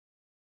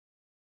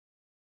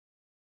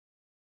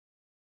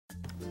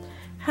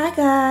Hi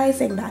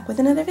guys, I'm back with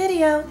another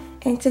video,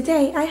 and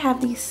today I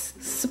have these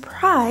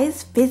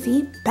surprise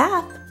fizzy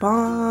bath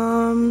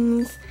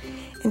bombs.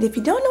 And if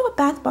you don't know what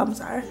bath bombs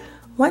are,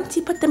 once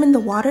you put them in the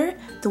water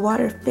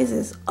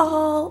fizzes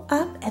all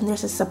up and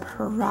there's a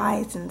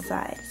surprise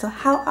inside. So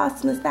how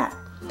awesome is that?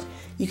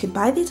 You could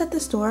buy these at the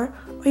store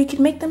or you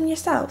can make them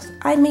yourselves.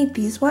 I made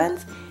these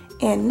ones,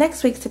 and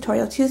next week's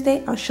Tutorial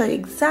Tuesday I'll show you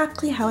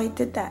exactly how I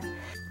did that.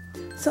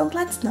 So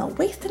let's not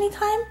waste any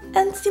time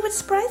and see what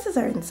surprises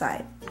are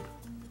inside.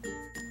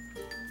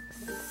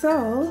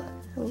 So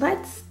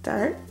let's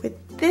start with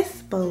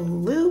this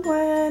blue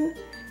one.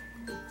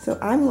 So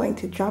I'm going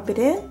to drop it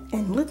in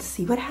and let's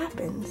see what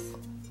happens.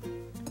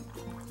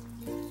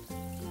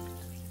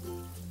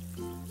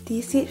 Do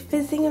you see it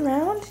fizzing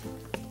around?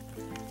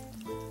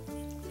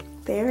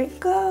 There it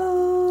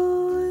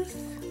goes.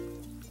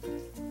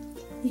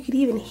 You could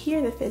even hear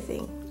the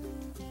fizzing.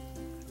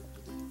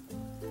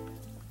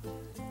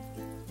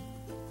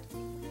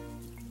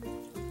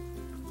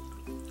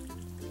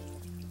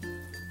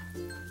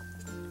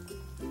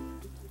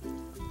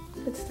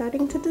 It's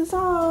starting to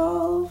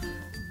dissolve.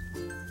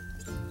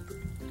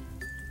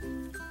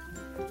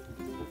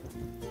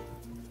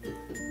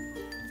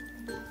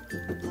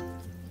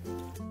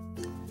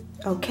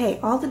 Okay,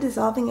 all the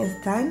dissolving is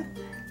done.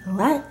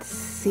 Let's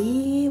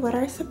see what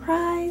our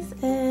surprise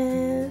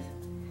is.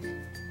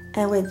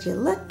 And would you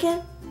look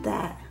at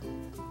that?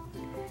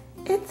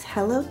 It's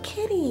Hello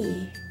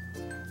Kitty.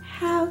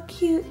 How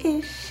cute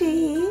is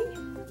she?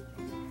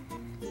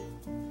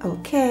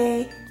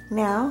 Okay,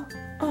 now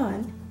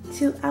on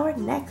to our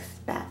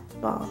next bath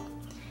bomb.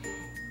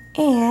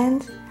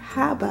 And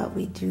how about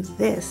we do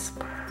this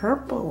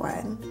purple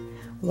one?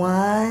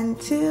 1,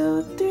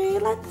 2, 3,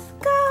 let's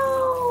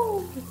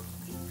go!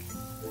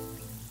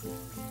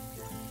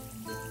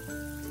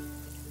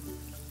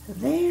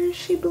 There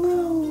she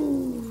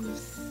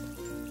blows.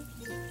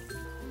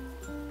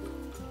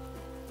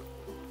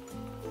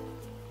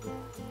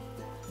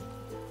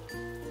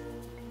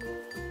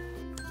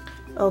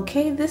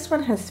 Okay, this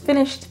one has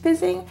finished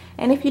fizzing,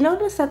 and if you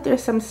notice that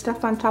there's some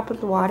stuff on top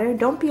of the water,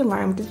 don't be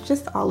alarmed, it's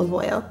just olive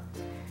oil.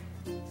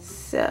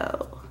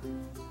 So,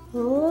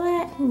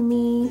 let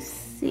me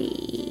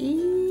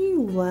see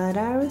what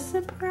our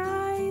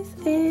surprise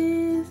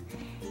is.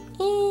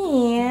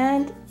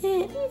 And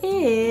it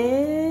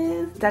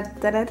is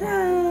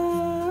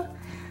da-da-da-da,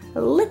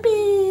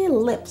 Lippy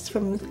Lips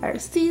from our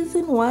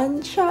Season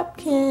 1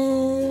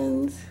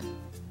 Shopkins.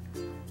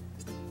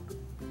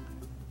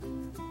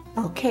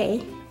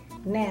 Okay,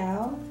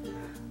 now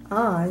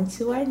on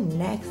to our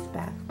next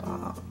bath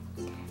bomb.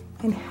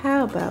 And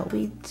how about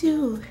we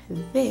do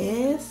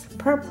this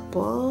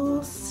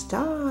purple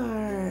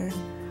star?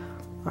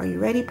 Are you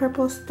ready,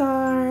 purple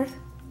star?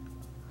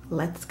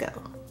 Let's go.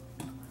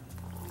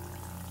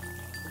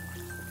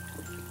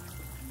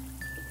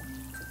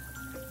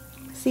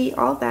 See,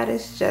 all that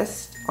is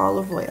just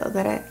olive oil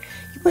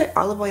you put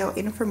olive oil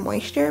in for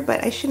moisture,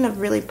 but I shouldn't have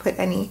really put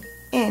any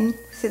in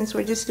since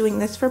we're just doing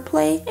this for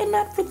play and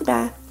not for the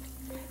bath.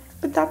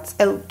 But that's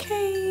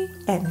okay.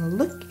 And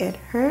look at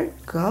her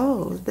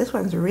go. This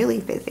one's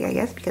really fizzy, I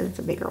guess, because it's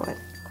a bigger one.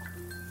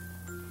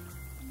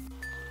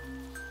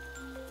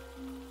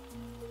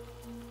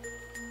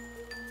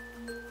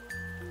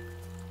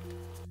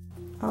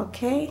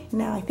 Okay,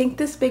 now I think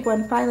this big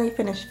one finally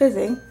finished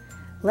fizzing.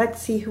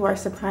 Let's see who our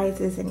surprise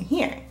is in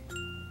here.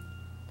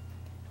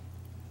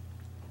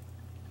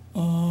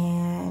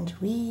 And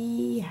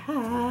we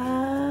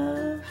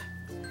have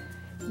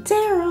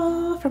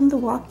Daryl from The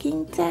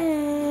Walking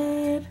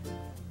Dead.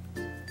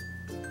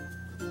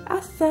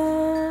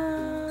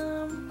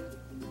 Awesome.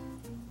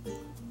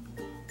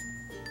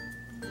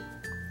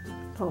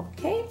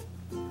 Okay.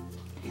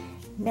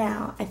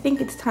 Now, I think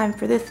it's time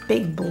for this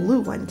big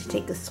blue one to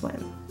take a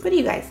swim. What do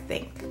you guys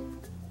think?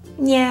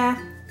 Yeah.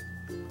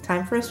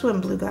 Time for a swim,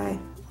 blue guy.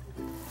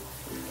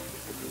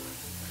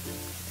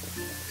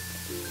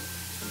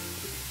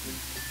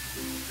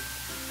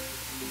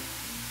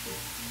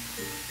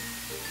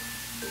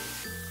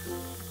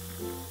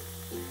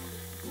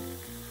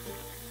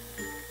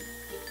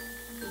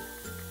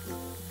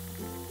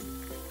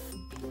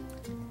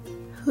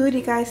 Who do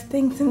you guys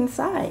think's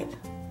inside?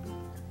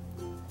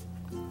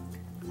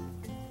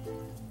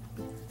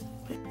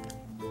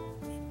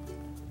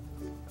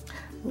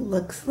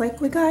 Looks like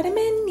we got a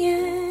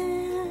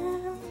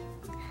minion.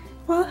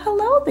 Well,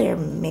 hello there,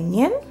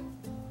 minion.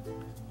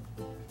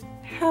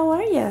 How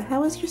are ya?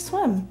 How was your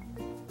swim?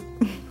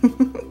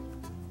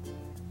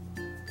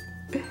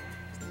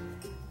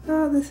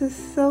 Oh, this is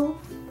so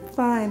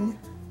fun.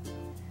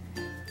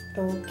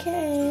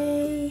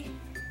 Okay.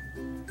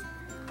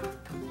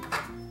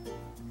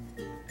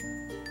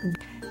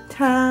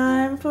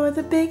 Time for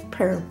the big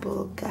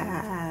purple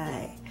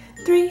guy.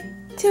 3,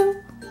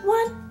 2,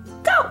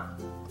 1, go!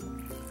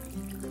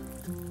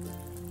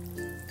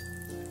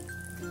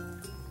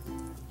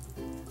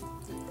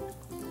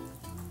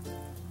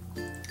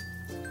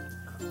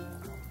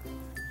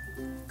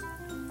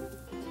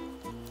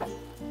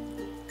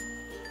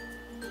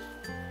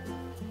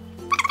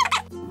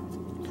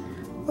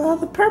 Well,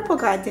 the purple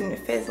god didn't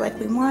fizz like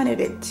we wanted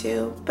it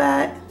to,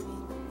 but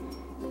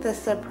the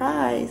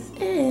surprise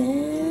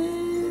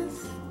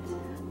is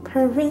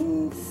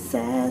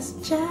Princess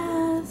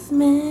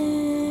Jasmine.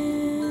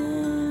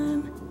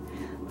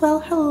 Well,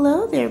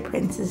 hello there,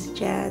 Princess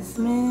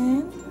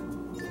Jasmine.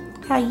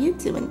 How you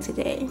doing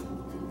today?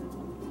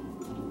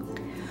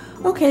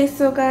 Okay,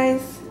 so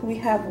guys, we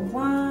have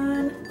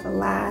one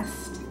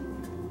last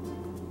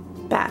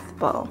bath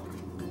ball.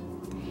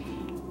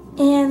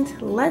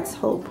 And let's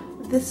hope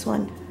this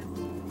one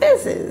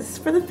fizzes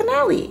for the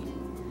finale.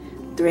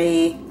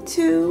 3,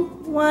 2,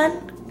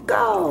 1,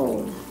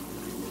 go!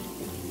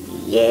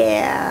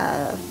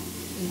 Yeah,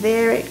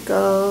 there it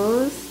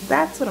goes.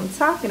 That's what I'm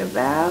talking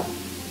about.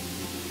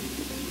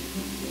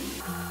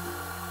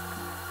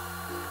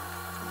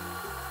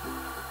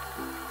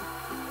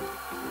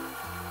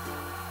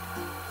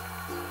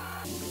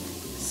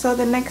 So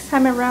the next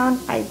time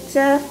around, I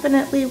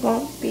definitely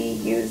won't be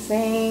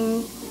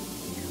using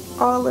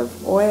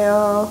olive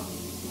oil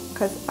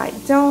because I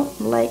don't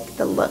like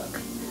the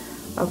look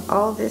of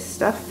all this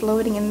stuff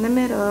floating in the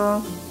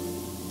middle.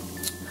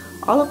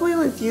 Olive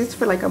oil is used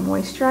for like a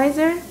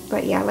moisturizer,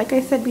 but yeah, like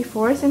I said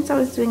before, since I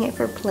was doing it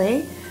for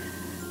play,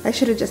 I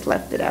should have just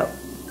left it out.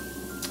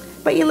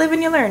 But you live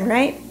and you learn,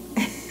 right?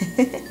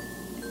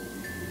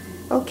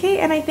 Okay,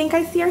 and I think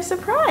I see our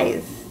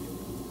surprise.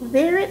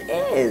 There it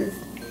is.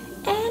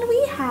 And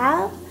we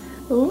have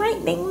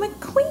Lightning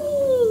McQueen.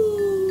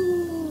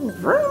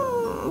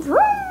 Vroom,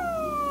 vroom.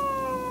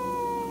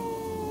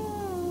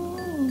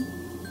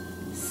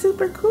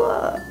 Super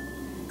cool.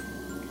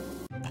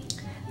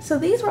 So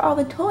these were all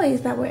the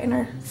toys that were in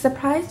our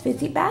surprise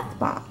Fizzy Bath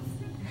Bomb.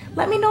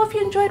 Let me know if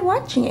you enjoyed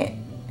watching it,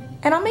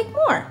 and I'll make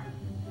more.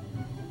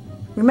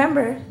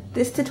 Remember,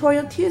 this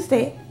Tutorial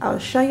Tuesday, I'll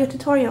show you a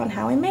tutorial on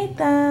how I made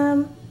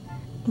them.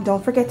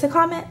 Don't forget to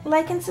comment,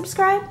 like, and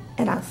subscribe,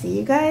 and I'll see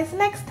you guys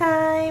next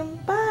time.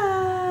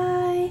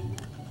 Bye!